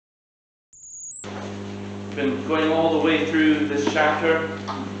been going all the way through this chapter,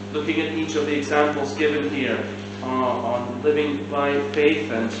 looking at each of the examples given here on living by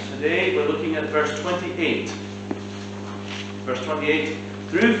faith, and today we're looking at verse 28. Verse 28,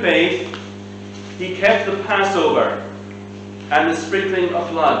 through faith he kept the Passover and the sprinkling of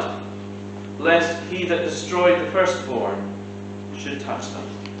blood, lest he that destroyed the firstborn should touch them.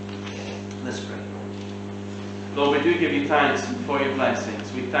 Let's pray. Lord, we do give you thanks for your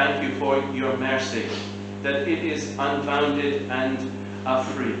blessings. We thank you for your mercy, that it is unbounded and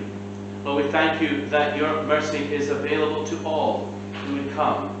free. Lord, we thank you that your mercy is available to all who would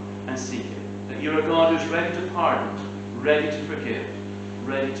come and seek it. That you're a God who's ready to pardon, ready to forgive,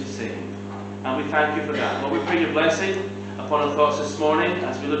 ready to save. And we thank you for that. Lord, we pray your blessing upon our thoughts this morning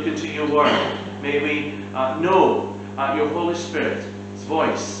as we look into your word. May we know your Holy Spirit's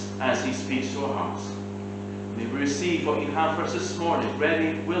voice as he speaks to our hearts. May we receive what you have for us this morning,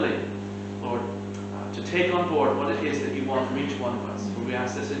 ready, willing, Lord, to take on board what it is that you want from each one of us. For we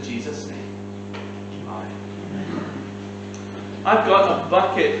ask this in Jesus' name. Amen. I've got a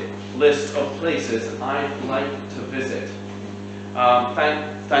bucket list of places I'd like to visit.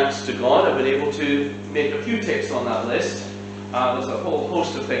 Thanks to God, I've been able to make a few ticks on that list. There's a whole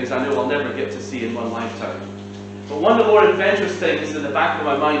host of things I know I'll never get to see in one lifetime. But one of the more adventurous things in the back of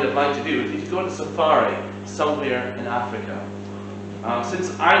my mind I'd like to do would be to go on a safari somewhere in Africa.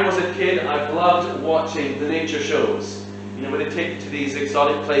 Since I was a kid, I've loved watching the nature shows. You know, when they take you to these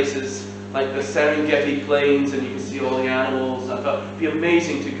exotic places like the Serengeti Plains and you can see all the animals. I thought it'd be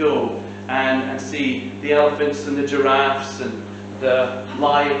amazing to go and see the elephants and the giraffes and the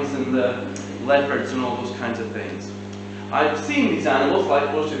lions and the leopards and all those kinds of things. I've seen these animals,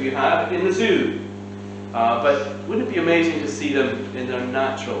 like most of you have, in the zoo. But wouldn't it be amazing to see them in their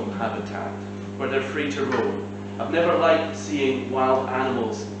natural habitat, where they're free to roam? I've never liked seeing wild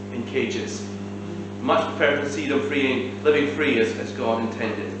animals in cages. Much prefer to see them living free as God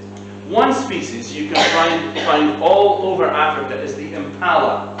intended. One species you can find all over Africa is the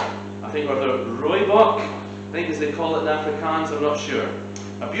impala. I think, or the rooibok, I think as they call it in Afrikaans, I'm not sure.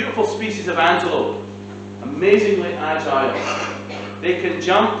 A beautiful species of antelope, amazingly agile. They can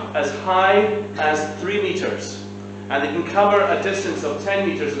jump as high as 3 meters, and they can cover a distance of 10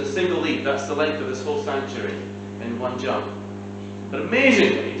 meters in a single leap. That's the length of this whole sanctuary in one jump. But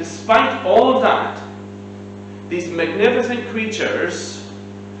amazingly, despite all of that, these magnificent creatures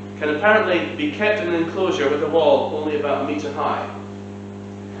can apparently be kept in an enclosure with a wall only about 1 meter high.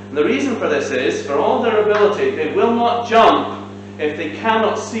 And the reason for this is, for all their ability, they will not jump if they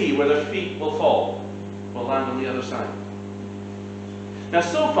cannot see where their feet will fall or land on the other side. Now,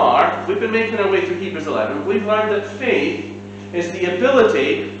 so far, we've been making our way through Hebrews 11. We've learned that faith is the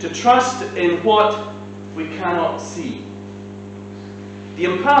ability to trust in what we cannot see. The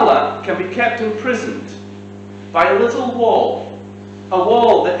impala can be kept imprisoned by a little wall, a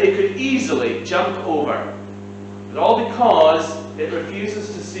wall that it could easily jump over. But all because it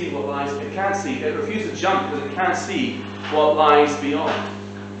refuses to see what lies, it can't see, it refuses to jump because it can't see what lies beyond.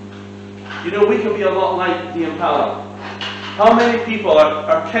 You know, we can be a lot like the impala. How many people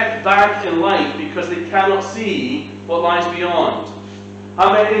are kept back in life because they cannot see what lies beyond?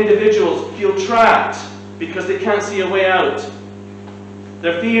 How many individuals feel trapped because they can't see a way out?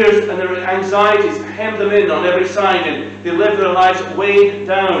 Their fears and their anxieties hem them in on every side, and they live their lives weighed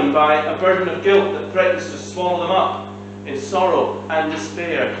down by a burden of guilt that threatens to swallow them up in sorrow and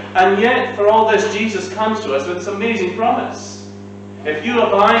despair. And yet, for all this, Jesus comes to us with this amazing promise. If you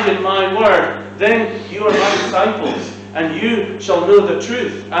abide in my word, then you are my disciples, and you shall know the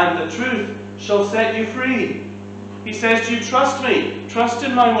truth, and the truth shall set you free. He says to you, trust me, trust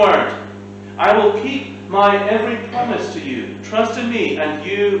in my word. I will keep my every promise to you. Trust in me, and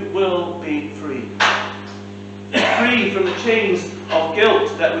you will be free. Free from the chains of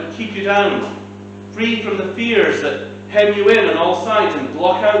guilt that would keep you down. Free from the fears that hem you in on all sides and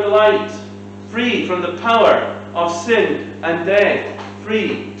block out the light. Free from the power of sin and death.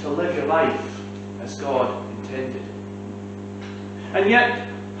 Free to live your life as God intended. And yet,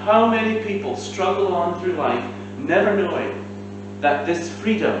 how many people struggle on through life never knowing that this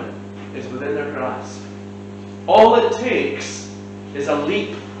freedom is within their grasp? All it takes is a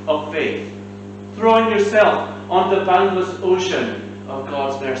leap of faith, throwing yourself on the boundless ocean of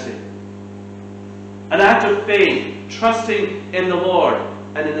God's mercy. An act of faith, trusting in the Lord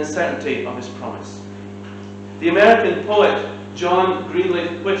and in the certainty of his promise. The American poet John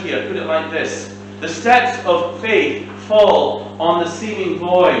Greenleaf Whittier put it like this: the steps of faith fall on the seeming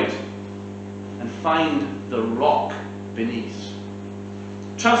void and find the rock beneath.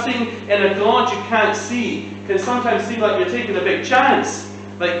 Trusting in a God you can't see can sometimes seem like you're taking a big chance,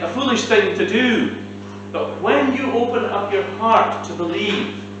 like a foolish thing to do. But when you open up your heart to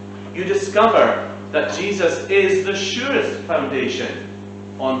believe, you discover that Jesus is the surest foundation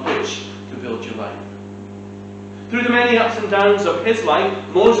on which to build your life. Through the many ups and downs of his life,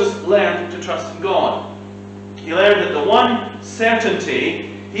 Moses learned to trust in God. He learned that the one certainty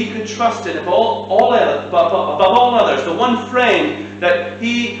he could trust in above all others, the one friend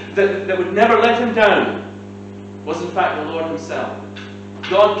that would never let him down, was in fact the Lord himself.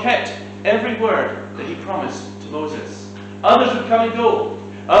 God kept every word that he promised to Moses. Others would come and go.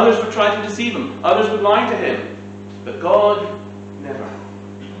 Others would try to deceive him. Others would lie to him. But God never.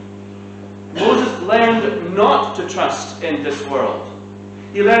 Moses learned not to trust in this world.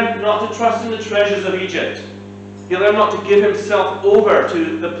 He learned not to trust in the treasures of Egypt. He learned not to give himself over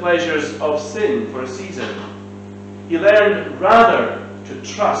to the pleasures of sin for a season. He learned rather to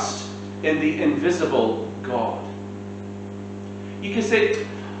trust in the invisible God. You can say,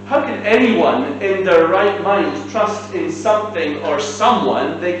 how can anyone in their right mind trust in something or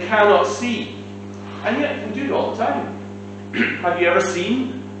someone they cannot see? And yet they do it all the time. Have you ever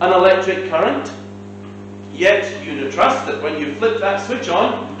seen an electric current? Yet you trust that when you flip that switch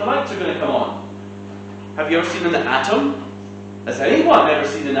on, the lights are going to come on. Have you ever seen an atom? Has anyone ever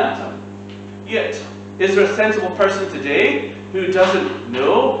seen an atom? Yet, is there a sensible person today who doesn't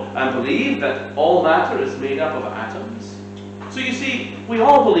know and believe that all matter is made up of atoms? So you see, we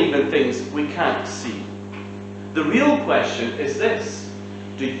all believe in things we can't see. The real question is this: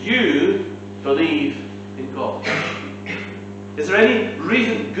 do you believe in God? Is there any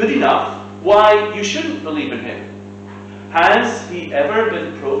reason good enough why you shouldn't believe in him? Has he ever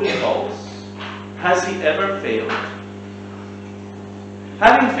been proven false? Has he ever failed?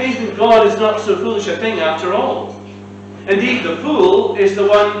 Having faith in God is not so foolish a thing after all. Indeed, the fool is the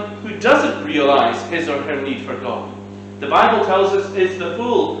one who doesn't realize his or her need for God. The Bible tells us it's the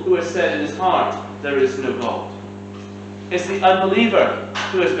fool who has said in his heart, there is no God. It's the unbeliever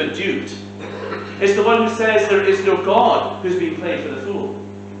who has been duped. It's the one who says there is no God who's been played for the fool.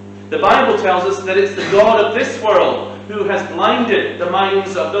 The Bible tells us that it's the God of this world who has blinded the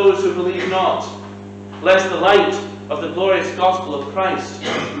minds of those who believe not, lest the light of the glorious gospel of Christ,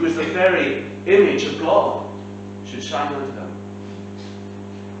 who is the very image of God, should shine unto them.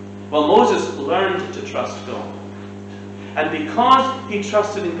 Well, Moses learned to trust God. And because he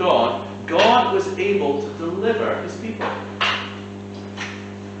trusted in God, God was able to deliver his people.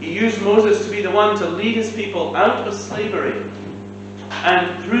 He used Moses to be the one to lead his people out of slavery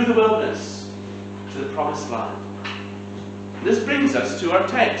and through the wilderness to the promised land. This brings us to our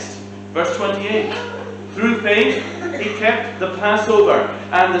text, verse 28. Through faith he kept the Passover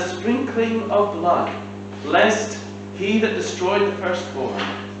and the sprinkling of blood, lest he that destroyed the firstborn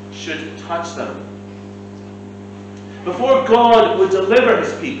should touch them. Before God would deliver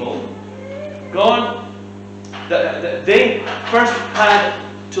his people, they first had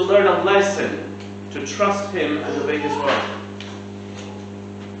to learn a lesson to trust him and obey his word.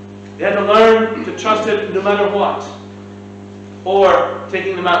 They had to learn to trust him no matter what, or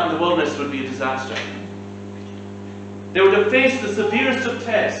taking them out in the wilderness would be a disaster. They were to face the severest of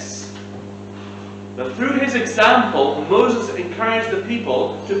tests. But through his example, Moses encouraged the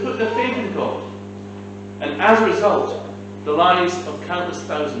people to put their faith in God. And as a result, the lives of countless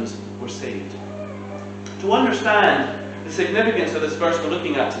thousands were saved. To understand the significance of this verse we're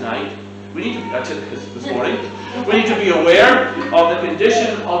looking at tonight, we need to be aware of the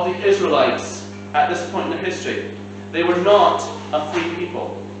condition of the Israelites at this point in their history. They were not a free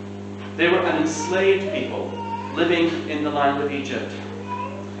people. They were an enslaved people living in the land of Egypt.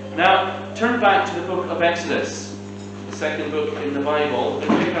 Now, turn back to the book of Exodus, the second book in the Bible,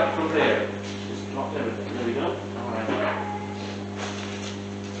 and pick up from there. Just drop everything. There we go. All right.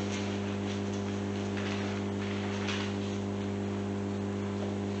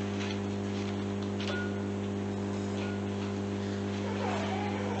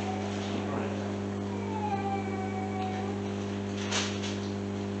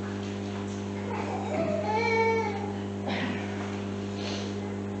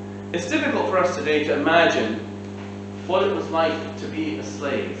 It's difficult for us today to imagine what it was like to be a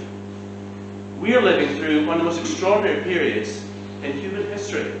slave. We are living through one of the most extraordinary periods in human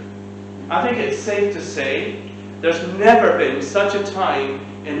history. I think it's safe to say there's never been such a time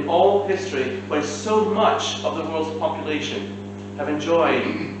in all history when so much of the world's population have enjoyed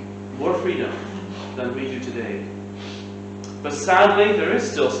more freedom than we do today. But sadly, there is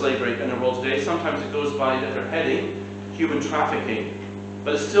still slavery in the world today. Sometimes it goes by a different heading, human trafficking.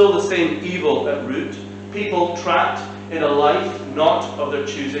 But it's still the same evil at root. People trapped in a life not of their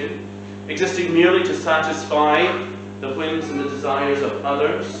choosing, existing merely to satisfy the whims and the desires of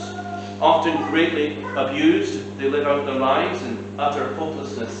others, often greatly abused. They live out their lives in utter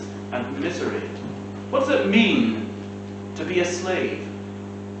hopelessness and misery. What does it mean to be a slave?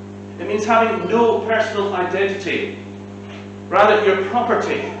 It means having no personal identity. Rather, your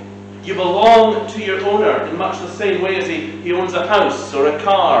property. You belong to your owner in much the same way as he owns a house or a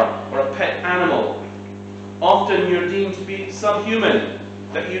car or a pet animal. Often you're deemed to be subhuman,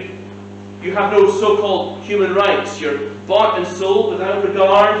 that you have no so-called human rights. You're bought and sold without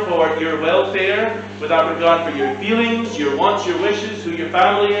regard for your welfare, without regard for your feelings, your wants, your wishes, who your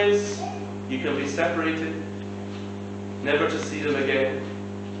family is. You can be separated, never to see them again.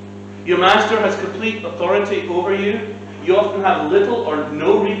 Your master has complete authority over you. You often have little or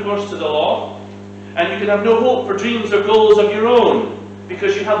no recourse to the law, and you can have no hope for dreams or goals of your own,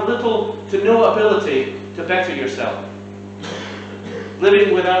 because you have little to no ability to better yourself.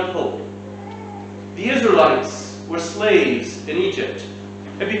 Living without hope. The Israelites were slaves in Egypt.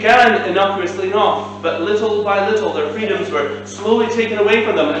 It began innocuously enough, but little by little their freedoms were slowly taken away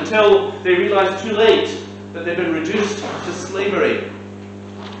from them until they realized too late that they'd been reduced to slavery.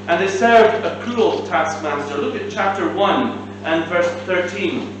 And they served a cruel taskmaster. Look at chapter 1 and verse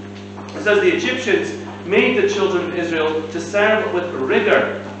 13. It says, the Egyptians made the children of Israel to serve with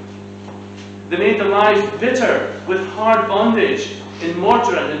rigor. They made their lives bitter with hard bondage in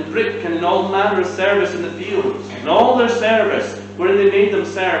mortar and in brick and in all manner of service in the fields. And all their service, wherein they made them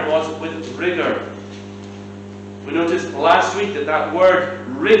serve, was with rigor. We noticed last week that word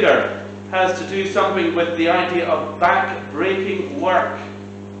rigor has to do something with the idea of back-breaking work.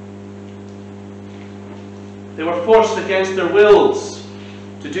 They were forced against their wills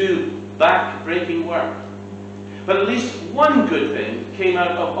to do back-breaking work. But at least one good thing came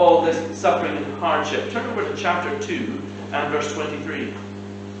out of all this suffering and hardship. Turn over to chapter 2 and verse 23.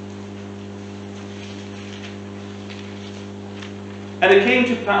 And it came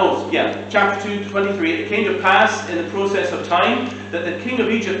to pass, chapter 2, 23, it came to pass in the process of time that the king of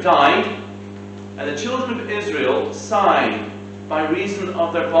Egypt died, and the children of Israel sighed by reason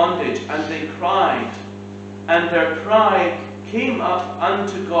of their bondage, and they cried. And their cry came up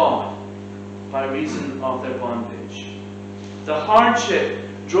unto God by reason of their bondage. The hardship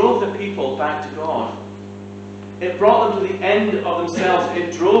drove the people back to God. It brought them to the end of themselves.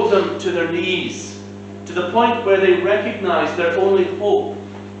 It drove them to their knees, to the point where they recognized their only hope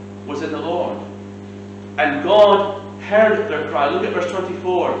was in the Lord. And God heard their cry. Look at verse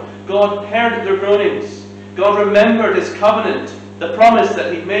 24. God heard their groanings. God remembered his covenant, the promise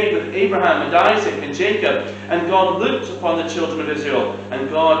that he made with Abraham and Isaac and Jacob. And God looked upon the children of Israel, and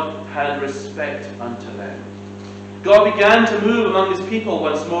God had respect unto them. God began to move among his people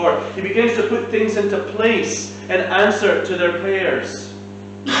once more. He begins to put things into place in answer to their prayers.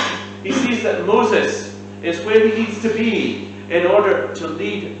 He sees that Moses is where he needs to be in order to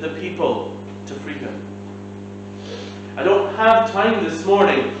lead the people to freedom. I don't have time this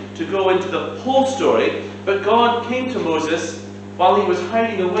morning to go into the whole story, but God came to Moses while he was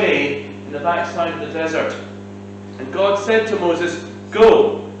hiding away in the backside of the desert. And God said to Moses,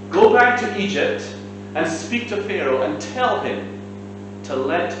 go back to Egypt and speak to Pharaoh and tell him to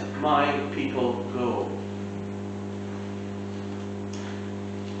let my people go.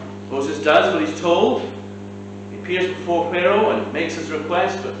 Moses does what he's told. He appears before Pharaoh and makes his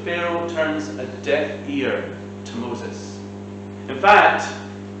request, but Pharaoh turns a deaf ear to Moses. In fact,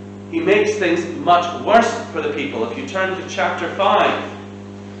 he makes things much worse for the people. If you turn to chapter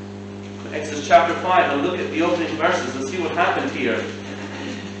 5, Exodus chapter 5, and look at the opening verses and see what happened here.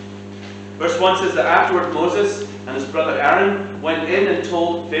 Verse 1 says that afterward Moses and his brother Aaron went in and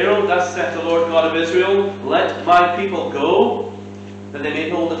told Pharaoh, thus saith the Lord God of Israel, let my people go, that they may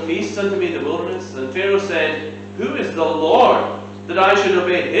hold a feast unto me in the wilderness. And Pharaoh said, who is the Lord, that I should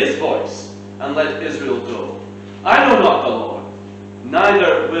obey his voice, and let Israel go? I know not the Lord,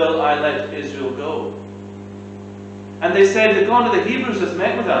 neither will I let Israel go. And they said, the God of the Hebrews has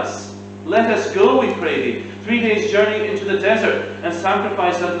met with us. Let us go, we pray thee, 3 days' journey into the desert, and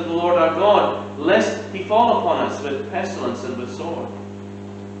sacrifice unto the Lord our God, lest he fall upon us with pestilence and with sword.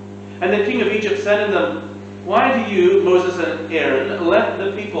 And the king of Egypt said unto them, why do you, Moses and Aaron, let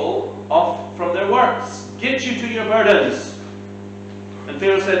the people off from their works? Get you to your burdens. And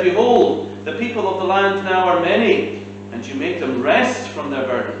Pharaoh said, behold, the people of the land now are many, and you make them rest from their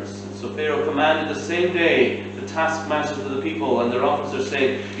burdens. And so Pharaoh commanded the same day the taskmasters of the people and their officers,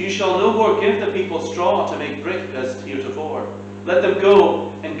 saying, you shall no more give the people straw to make brick as heretofore. Let them go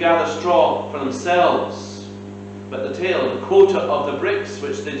and gather straw for themselves. But the tale, the quota of the bricks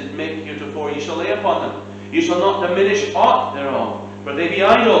which they did make heretofore, ye shall lay upon them. You shall not diminish aught thereof, for they be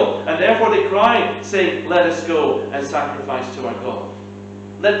idle, and therefore they cry, saying, let us go and sacrifice to our God.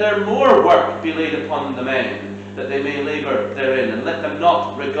 Let there more work be laid upon the men, that they may labour therein, and let them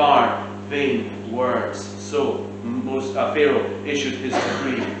not regard vain words. So Pharaoh issued his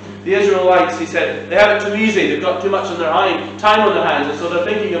decree. The Israelites, he said, they have it too easy. They've got too much on their time on their hands, and so they're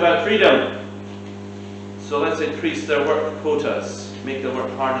thinking about freedom. So let's increase their work quotas, make them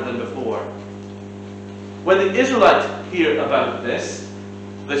work harder than before. When the Israelites hear about this,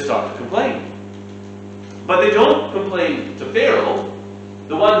 they start to complain. But they don't complain to Pharaoh,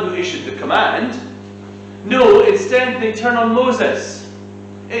 the one who issued the command. No, instead they turn on Moses.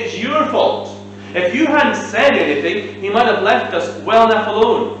 It's your fault. If you hadn't said anything, he might have left us well enough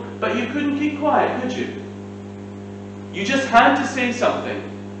alone. But you couldn't keep quiet, could you? You just had to say something.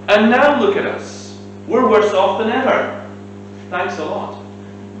 And now look at us. We're worse off than ever. Thanks a lot.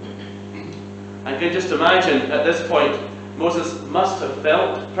 I can just imagine at this point, Moses must have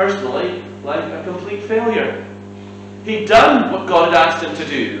felt personally like a complete failure. He'd done what God had asked him to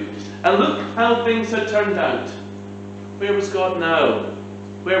do. And look how things had turned out. Where was God now?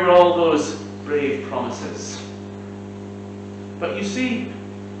 Where were all those brave promises? But you see,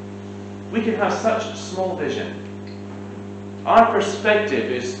 we can have such small vision. Our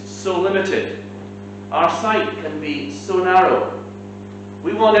perspective is so limited. Our sight can be so narrow.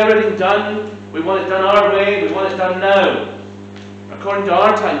 We want everything done. We want it done our way. We want it done now, according to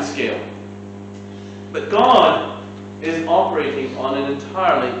our time scale. But God is operating on an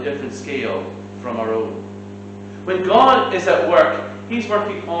entirely different scale from our own. When God is at work, He's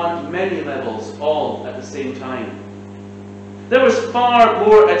working on many levels, all at the same time. There was far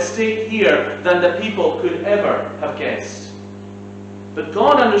more at stake here than the people could ever have guessed. But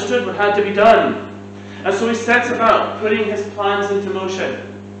God understood what had to be done. And so He sets about putting His plans into motion.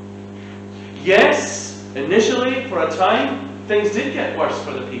 Yes, initially, for a time, things did get worse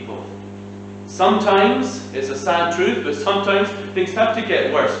for the people. Sometimes, it's a sad truth, but sometimes things have to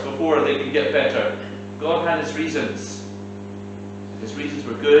get worse before they can get better. God had His reasons. His reasons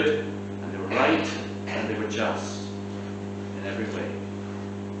were good, and they were right, and they were just in every way.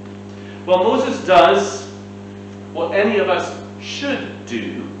 Well, Moses does what any of us should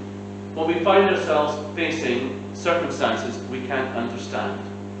do when we find ourselves facing circumstances we can't understand.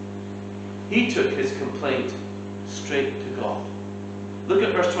 He took his complaint straight to God. Look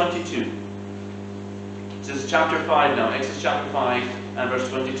at verse 22. This is chapter 5 now, Exodus chapter 5 and verse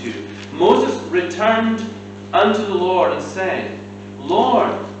 22. Moses returned unto the Lord and said,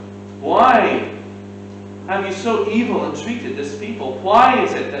 Lord, why have you so evil entreated this people? Why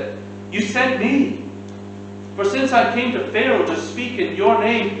is it that you sent me? For since I came to Pharaoh to speak in your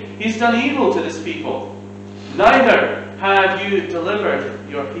name, he's done evil to this people. Neither have you delivered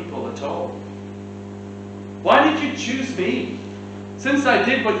your people at all. Why did you choose me? Since I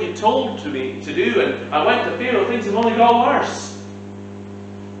did what you told me to do and I went to Pharaoh, things have only got worse.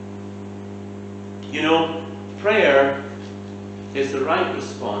 You know, prayer is the right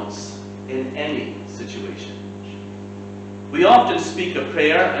response in any situation. We often speak of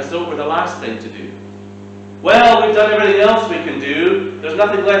prayer as though we're the last thing to do. Well, we've done everything else we can do. There's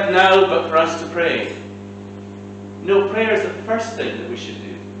nothing left now but for us to pray. No, prayer is the first thing that we should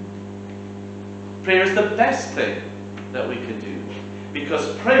do. Prayer is the best thing that we can do.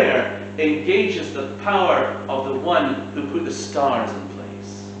 Because prayer engages the power of the one who put the stars in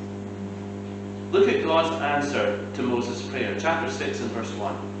place. Look at God's answer to Moses' prayer. Chapter 6 and verse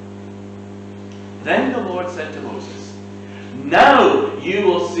 1. Then the Lord said to Moses, Now you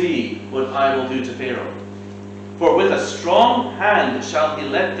will see what I will do to Pharaoh. For with a strong hand shall he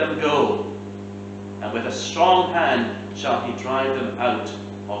let them go, and with a strong hand shall he drive them out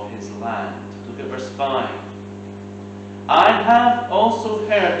of his land. Look at verse 5. I have also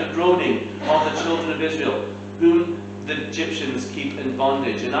heard the groaning of the children of Israel, whom the Egyptians keep in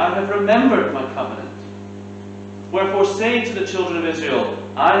bondage, and I have remembered my covenant. Wherefore say to the children of Israel,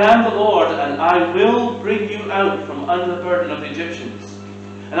 I am the Lord, and I will bring you out from under the burden of the Egyptians.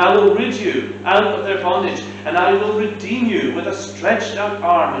 And I will rid you out of their bondage, and I will redeem you with a stretched out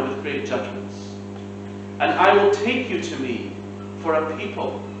arm and with great judgments. And I will take you to me for a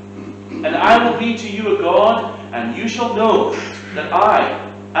people, and I will be to you a God, and you shall know that I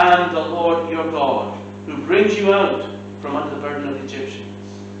am the Lord your God, who brings you out from under the burden of the Egyptians.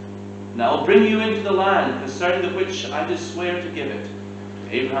 And I will bring you into the land concerning the which I did swear to give it,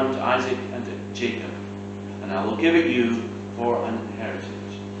 to Abraham, to Isaac, and to Jacob. And I will give it you for an heritage.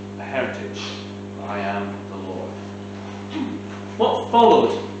 A heritage, for I am the Lord. What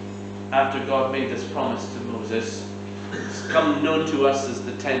followed after God made this promise to Moses has come known to us as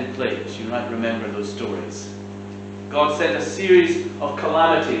the 10 plagues. You might remember those stories. God sent a series of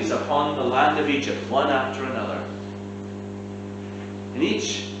calamities upon the land of Egypt, one after another. In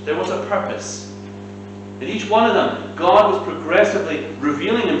each, there was a purpose. In each one of them, God was progressively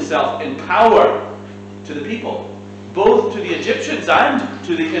revealing himself in power to the people, both to the Egyptians and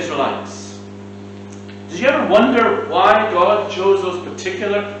to the Israelites. Did you ever wonder why God chose those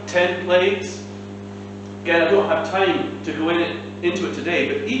particular 10 plagues? Again, I don't have time to go into it today,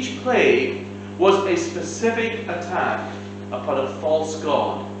 but each plague was a specific attack upon a false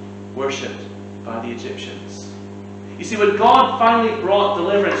god worshipped by the Egyptians. You see, when God finally brought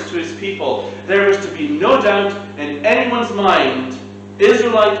deliverance to his people, there was to be no doubt in anyone's mind,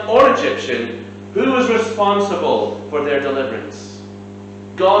 Israelite or Egyptian, who was responsible for their deliverance.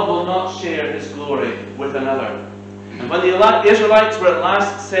 God will not share his glory with another. And when the Israelites were at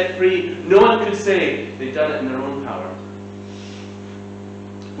last set free, no one could say they'd done it in their own power.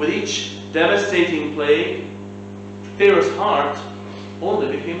 With each devastating plague, Pharaoh's heart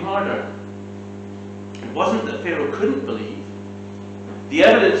only became harder. It wasn't that Pharaoh couldn't believe. The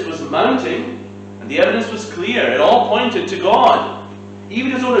evidence was mounting, and the evidence was clear. It all pointed to God.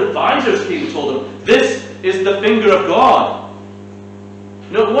 Even his own advisors came and told him, this is the finger of God.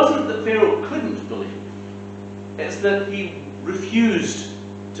 No, it wasn't that Pharaoh couldn't believe. It's that he refused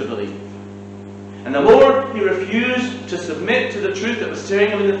to believe. And the more he refused to submit to the truth that was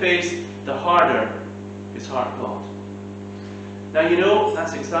staring him in the face, the harder his heart got. Now you know,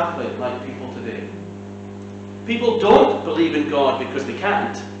 that's exactly like people today. People don't believe in God because they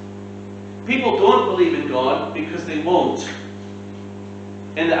can't. People don't believe in God because they won't.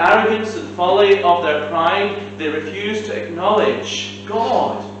 In the arrogance and folly of their pride, they refuse to acknowledge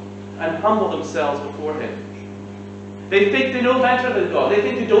God and humble themselves before him. They think they know better than God. They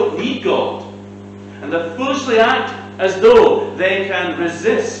think they don't need God. And they foolishly act as though they can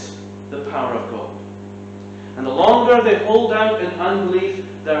resist the power of God. And the longer they hold out in unbelief,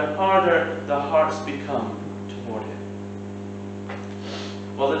 the harder the hearts become toward him.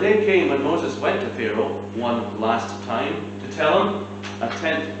 Well, the day came when Moses went to Pharaoh one last time to tell him a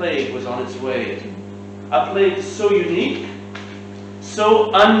 10th plague was on its way. A plague so unique,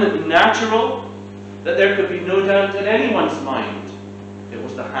 so unnatural, that there could be no doubt in anyone's mind it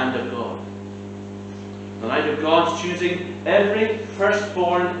was the hand of God. The night of God's choosing, every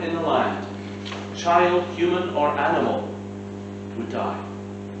firstborn in the land, child, human or animal, would die.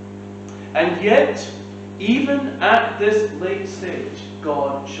 And yet, even at this late stage,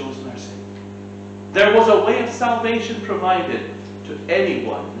 God shows mercy. There was a way of salvation provided to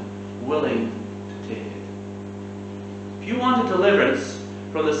anyone willing to take it. If you want a deliverance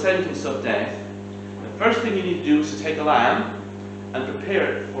from the sentence of death, the first thing you need to do is to take a lamb and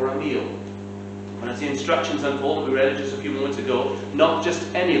prepare it for a meal. And as the instructions unfold, we read it just a few moments ago, not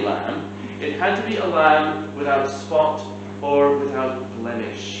just any lamb. It had to be a lamb without spot or without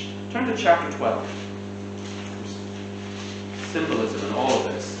blemish. Turn to chapter 12. There's symbolism in all of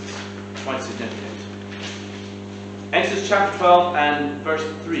this. It's quite significant. Exodus chapter 12 and verse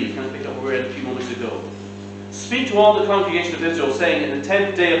 3, kind of picked up where we read a few moments ago. Speak to all the congregation of Israel, saying, in the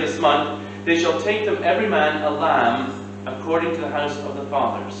 10th day of this month, they shall take them every man a lamb according to the house of the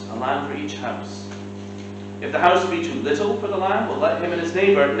fathers, a lamb for each house. If the house be too little for the lamb, well, let him and his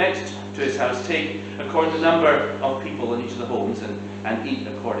neighbour next to his house take according to the number of people in each of the homes and eat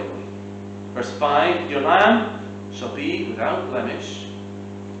accordingly. Verse 5, your lamb shall be without blemish,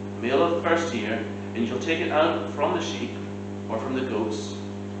 male of the first year, and you shall take it out from the sheep or from the goats,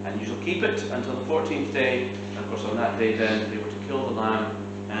 and you shall keep it until the 14th day. And of course on that day then they were to kill the lamb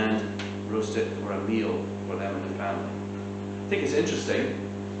and roast it for a meal for them and their family. I think it's interesting,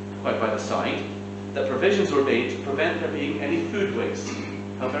 quite by the side, that provisions were made to prevent there being any food waste.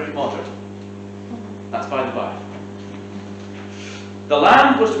 How very modern. That's by the by. The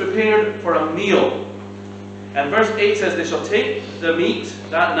lamb was prepared for a meal. And verse 8 says, they shall take the meat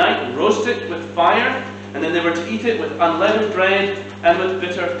that night and roast it with fire, and then they were to eat it with unleavened bread and with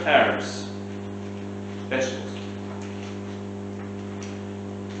bitter herbs. Vegetables.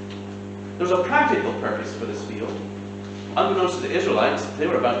 There was a practical purpose for this meal. Unbeknownst to the Israelites, they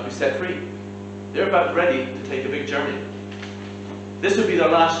were about to be set free. They were about ready to take a big journey. This would be their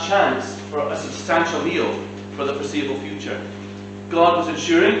last chance for a substantial meal for the foreseeable future. God was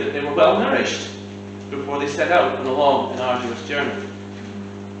ensuring that they were well nourished before they set out on a long and arduous journey.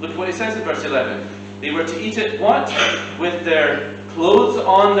 Look at what it says in verse 11. They were to eat it, what? With their clothes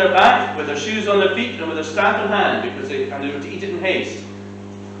on their back, with their shoes on their feet, and with their staff in hand, and they were to eat it in haste.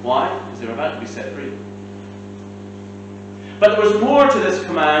 Why? Because they were about to be set free. But there was more to this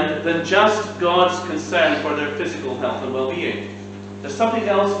command than just God's concern for their physical health and well-being. There's something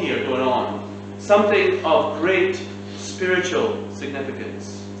else here going on. Something of great spiritual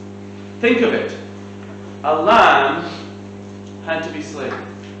significance. Think of it. A lamb had to be slain.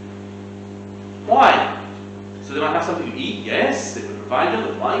 Why? So they might have something to eat? Yes. They would provide them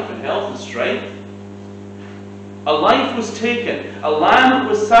with life and health and strength. A life was taken. A lamb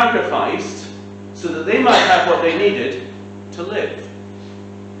was sacrificed so that they might have what they needed to live.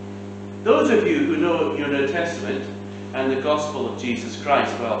 Those of you who know your New Testament and the gospel of Jesus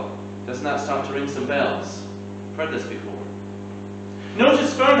Christ, well, doesn't that start to ring some bells? I've heard this before.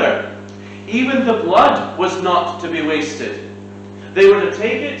 Notice further, even the blood was not to be wasted. They were to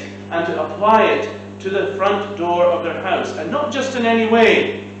take it and to apply it to the front door of their house, and not just in any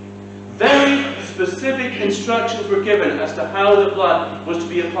way. Very specific instructions were given as to how the blood was to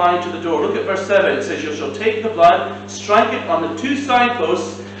be applied to the door. Look at verse 7. It says, "You shall take the blood, strike it on the two side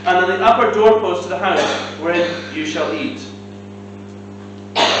posts, and on the upper doorpost of the house, wherein you shall eat."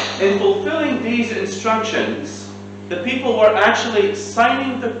 In fulfilling these instructions, the people were actually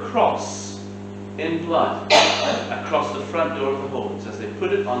signing the cross in blood across the front door of the homes as they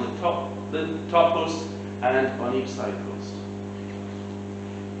put it on the top post and on each side post.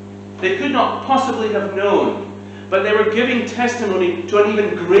 They could not possibly have known, but they were giving testimony to an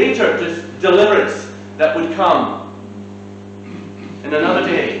even greater deliverance that would come in another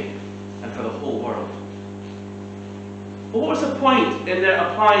day and for the whole world. But what was the point in their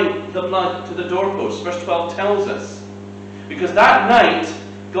applying the blood to the doorpost? Verse 12 tells us. Because that night,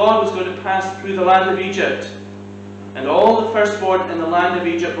 God was going to pass through the land of Egypt, and all the firstborn in the land of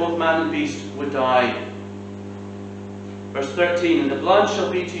Egypt, both man and beast, would die. Verse 13, "And the blood shall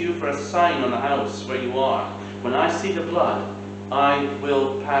be to you for a sign on the house where you are. When I see the blood, I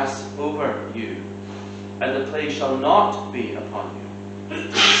will pass over you, and the plague shall not be upon you to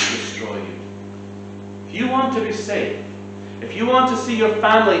destroy you." If you want to be safe, if you want to see your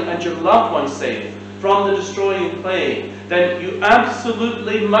family and your loved ones safe from the destroying plague, then you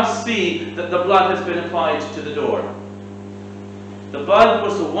absolutely must see that the blood has been applied to the door. The blood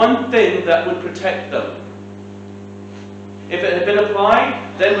was the one thing that would protect them. If it had been applied,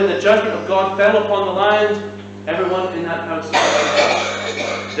 then when the judgment of God fell upon the land, everyone in that house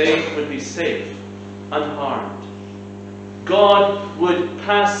they would be safe, unharmed. God would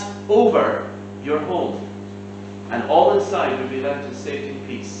pass over your home, and all inside would be left in safety and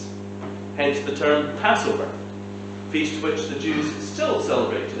peace. Hence the term Passover, feast which the Jews still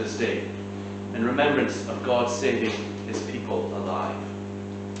celebrate to this day, in remembrance of God saving his people alive.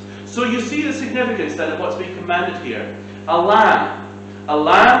 So you see the significance then of what's being commanded here. A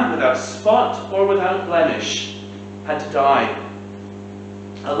lamb without spot or without blemish, had to die.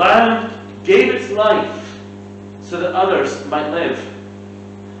 A lamb gave its life so that others might live.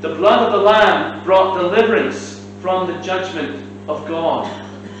 The blood of the lamb brought deliverance from the judgment of God.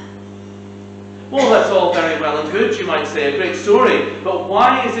 Well, that's all very well and good, you might say, a great story, but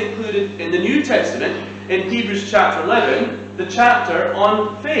why is it included in the New Testament, in Hebrews chapter 11, the chapter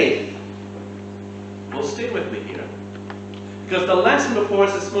on faith? Well, stay with me here. Because the lesson before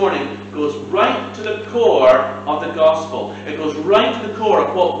us this morning goes right to the core of the gospel. It goes right to the core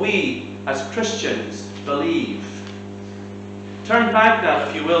of what we, as Christians, believe. Turn back now,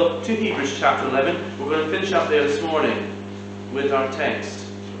 if you will, to Hebrews chapter 11. We're going to finish up there this morning with our text.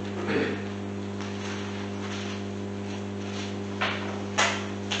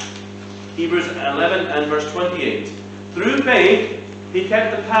 Hebrews 11 and verse 28. "Through faith he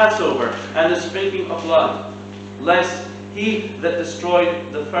kept the Passover and the sprinkling of blood, lest he that destroyed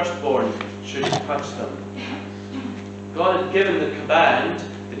the firstborn should touch them." God had given the command.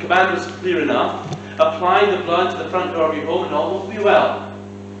 The command was clear enough. Apply the blood to the front door of your home and all will be well.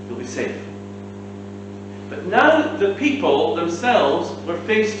 You'll be safe. But now the people themselves were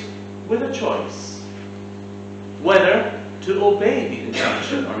faced with a choice. Whether to obey the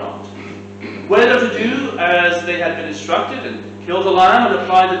injunction or not. Whether to do as they had been instructed and kill the lamb and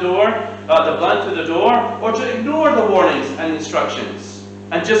apply the blood to the door, or to ignore the warnings and instructions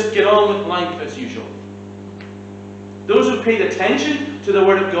and just get on with life as usual. Those who paid attention to the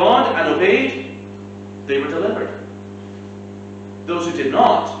word of God and obeyed, they were delivered. Those who did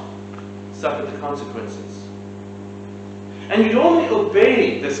not suffered the consequences. And you'd only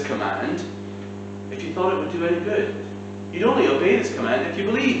obey this command if you thought it would do any good. You'd only obey this command if you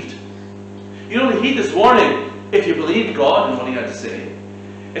believed. You'd only heed this warning if you believed God and what he had to say.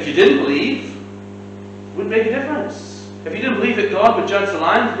 If you didn't believe, it wouldn't make a difference. If you didn't believe that God would judge the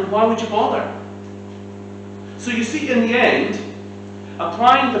land, then why would you bother? So you see, in the end,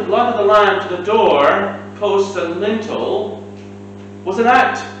 applying the blood of the lamb to the door, posts and lintel was an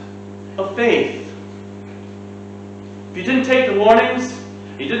act of faith. If you didn't take the warnings,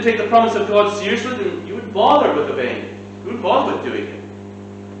 you didn't take the promise of God seriously, then you wouldn't bother with obeying. You wouldn't bother with doing it.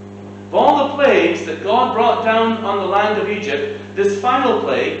 Of all the plagues that God brought down on the land of Egypt, this final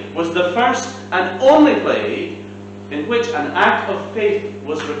plague was the first and only plague in which an act of faith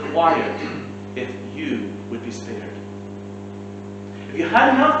was required if you would be spared. If you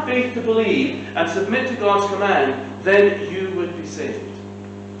had enough faith to believe and submit to God's command, then you would be saved.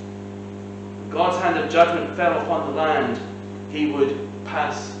 When God's hand of judgment fell upon the land, He would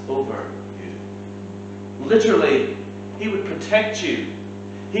pass over you. Literally, He would protect you.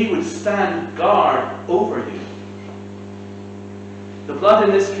 He would stand guard over you. The blood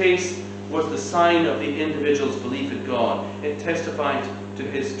in this case was the sign of the individual's belief in God. It testified to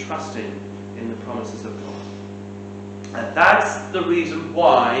his trusting in the promises of God. And that's the reason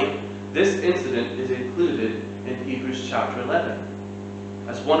why this incident is included in Hebrews chapter 11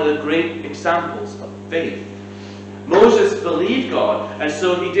 as one of the great examples of faith. Moses believed God, and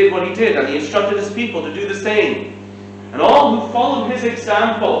so he did what he did, and he instructed his people to do the same. And all who followed his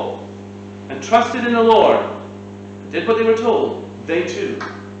example and trusted in the Lord and did what they were told, they too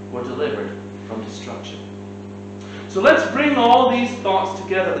were delivered from destruction. So let's bring all these thoughts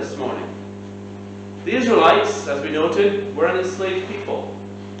together this morning. The Israelites, as we noted, were an enslaved people.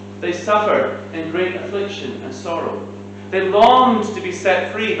 They suffered in great affliction and sorrow. They longed to be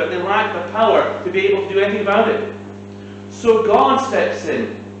set free, but they lacked the power to be able to do anything about it. So God steps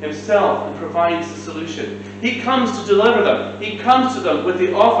in Himself and provides the solution. He comes to deliver them. He comes to them with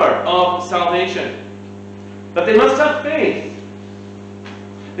the offer of salvation. But they must have faith.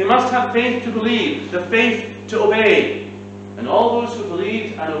 They must have faith to believe, the faith to obey. And all those who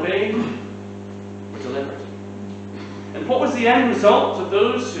believed and obeyed were delivered. And what was the end result of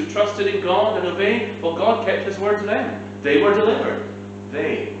those who trusted in God and obeyed? Well, God kept His word to them. They were delivered.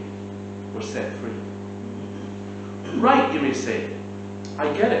 They were set free. Right, you may say.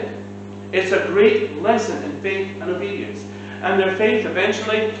 I get it. It's a great lesson in faith and obedience. And their faith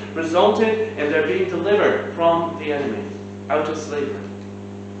eventually resulted in their being delivered from the enemy, out of slavery.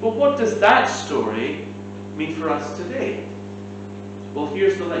 But what does that story mean for us today? Well,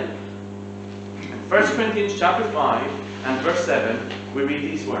 here's the link. In 1 Corinthians chapter 5 and verse 7, we read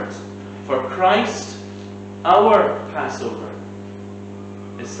these words. For Christ, our Passover,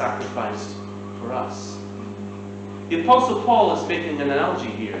 is sacrificed for us. The Apostle Paul is making an analogy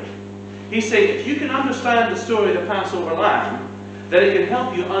here. He's saying if you can understand the story of the Passover lamb, then it can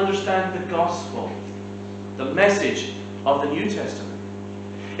help you understand the gospel, the message of the New Testament.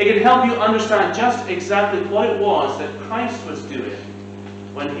 It can help you understand just exactly what it was that Christ was doing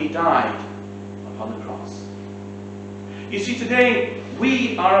when He died upon the cross. You see, today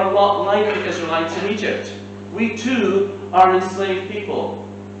we are a lot like the Israelites in Egypt. We too are enslaved people.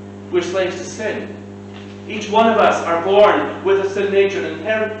 We're slaves to sin. Each one of us are born with a sin nature, an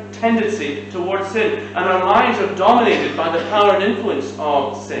inherent tendency towards sin, and our lives are dominated by the power and influence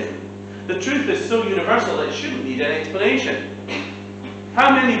of sin. The truth is so universal that it shouldn't need any explanation.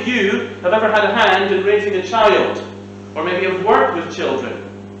 How many of you have ever had a hand in raising a child, or maybe have worked with children?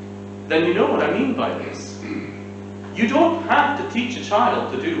 Then you know what I mean by this. You don't have to teach a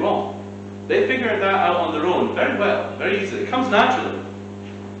child to do wrong. They figure that out on their own very well, very easily. It comes naturally.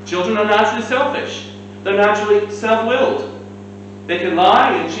 Children are naturally selfish. They're naturally self-willed. They can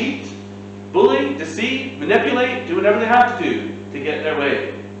lie and cheat, bully, deceive, manipulate, do whatever they have to do to get their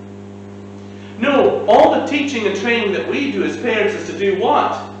way. No, all the teaching and training that we do as parents is to do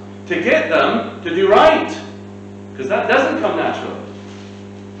what? To get them to do right. Because that doesn't come naturally.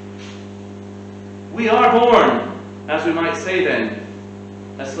 We are born, as we might say then,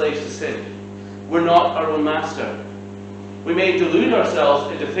 as slaves to sin. We're not our own master. We may delude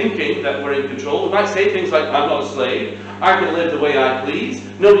ourselves into thinking that we're in control. We might say things like, I'm not a slave. I can live the way I please.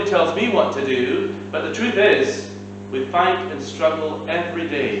 Nobody tells me what to do. But the truth is, we fight and struggle every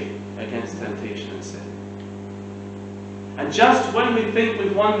day against temptation and sin. And just when we think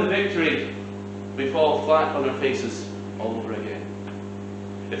we've won the victory, we fall flat on our faces all over again.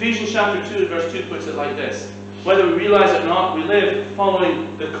 Ephesians chapter 2 verse 2 puts it like this. Whether we realize it or not, we live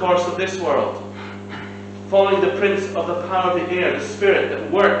following the course of this world. Following the prince of the power of the air, the spirit that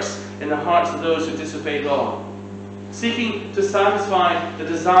works in the hearts of those who disobey God. Seeking to satisfy the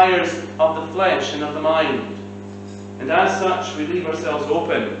desires of the flesh and of the mind. And as such, we leave ourselves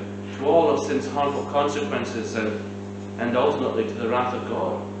open to all of sin's harmful consequences and ultimately to the wrath of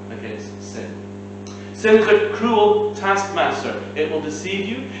God against sin. Sin is a cruel taskmaster. It will deceive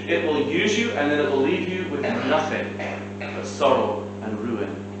you, it will use you, and then it will leave you with nothing but sorrow and ruin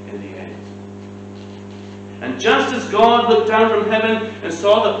in the end. And just as God looked down from heaven and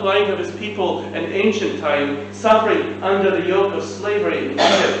saw the plight of His people in ancient time, suffering under the yoke of slavery in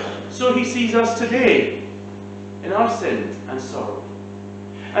Egypt, so He sees us today in our sin and sorrow.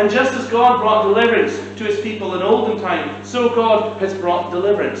 And just as God brought deliverance to his people in olden time, so God has brought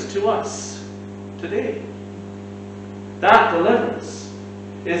deliverance to us today. That deliverance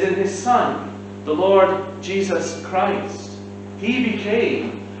is in his Son, the Lord Jesus Christ. He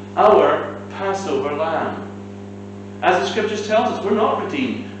became our Passover lamb. As the scriptures tells us, we're not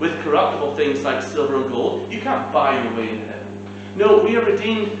redeemed with corruptible things like silver and gold. You can't buy your way into heaven. No, we are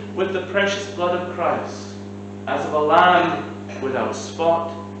redeemed with the precious blood of Christ, as of a lamb without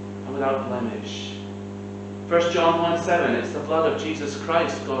spot and without blemish. 1 John 1:7, it's the blood of Jesus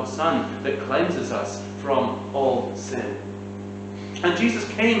Christ, God's Son, that cleanses us from all sin. And Jesus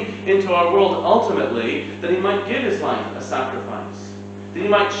came into our world ultimately that he might give his life a sacrifice, that he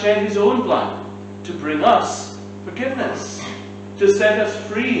might shed his own blood to bring us forgiveness, to set us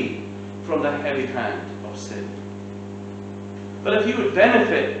free from the heavy hand of sin. But if you would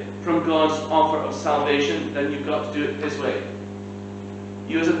benefit from God's offer of salvation, then you've got to do it his way.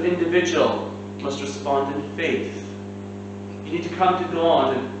 You as an individual must respond in faith. You need to come to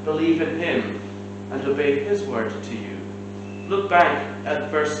God and believe in him and obey his word to you. Look back at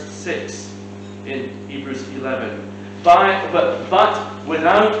verse 6 in Hebrews 11. But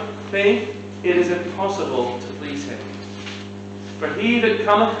without faith it is impossible to please him. For he that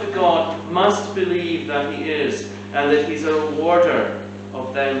cometh to God must believe that he is, and that he's a rewarder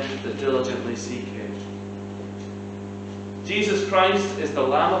of them that diligently seek him. Jesus Christ is the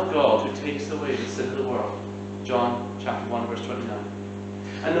Lamb of God who takes away the sin of the world. John chapter 1 verse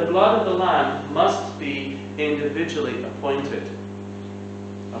 29. And the blood of the Lamb must be individually appointed,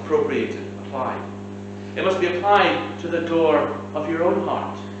 appropriated, applied. It must be applied to the door of your own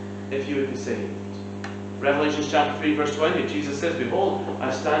heart if you would be saved. Revelation chapter 3 verse 20, Jesus says, Behold,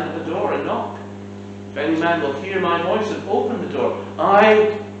 I stand at the door and knock. If any man will hear my voice and open the door,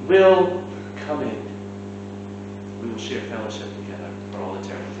 I will come in. We will share fellowship together for all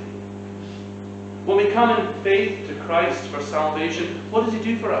eternity. When we come in faith to Christ for salvation, what does he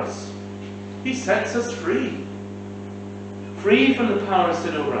do for us? He sets us free. Free from the power of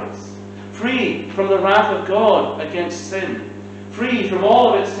sin over us. Free from the wrath of God against sin. Free from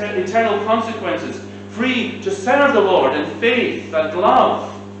all of its eternal consequences. Free to serve the Lord in faith and love.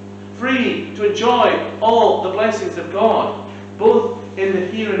 Free to enjoy all the blessings of God, both in the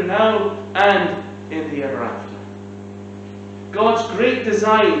here and now and in the ever after. God's great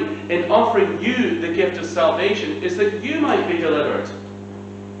design in offering you the gift of salvation is that you might be delivered,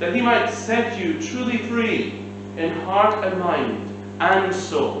 that he might set you truly free in heart and mind and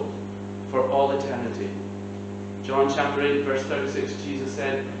soul for all eternity. John chapter 8 verse 36, Jesus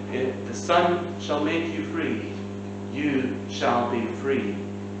said, If the Son shall make you free, you shall be free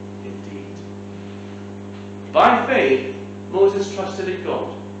indeed. By faith, Moses trusted in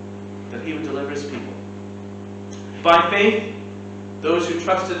God that he would deliver his people. By faith, those who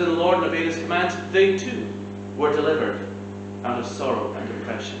trusted in the Lord and obeyed his commands, they too were delivered out of sorrow and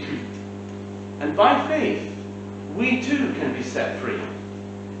depression. And by faith, we too can be set free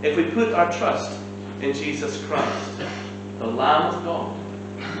if we put our trust in Jesus Christ, the Lamb of God,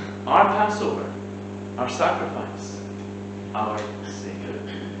 our Passover, our sacrifice, our Savior.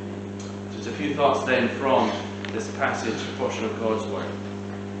 Just a few thoughts then from this passage, portion of God's Word.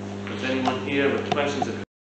 Is anyone here with questions?